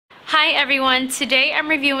Hi everyone, today I'm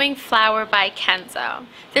reviewing Flower by Kenzo.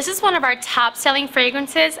 This is one of our top selling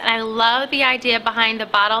fragrances and I love the idea behind the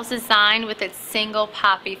bottle's design with its single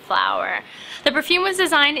poppy flower. The perfume was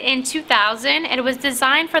designed in 2000 and it was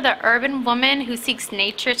designed for the urban woman who seeks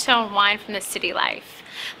nature to unwind from the city life.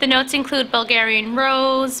 The notes include Bulgarian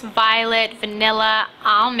rose, violet, vanilla,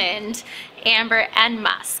 almond, amber, and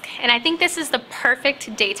musk. And I think this is the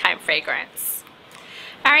perfect daytime fragrance.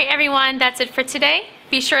 Alright everyone, that's it for today.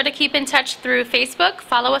 Be sure to keep in touch through Facebook,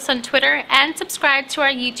 follow us on Twitter, and subscribe to our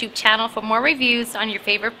YouTube channel for more reviews on your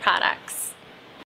favorite products.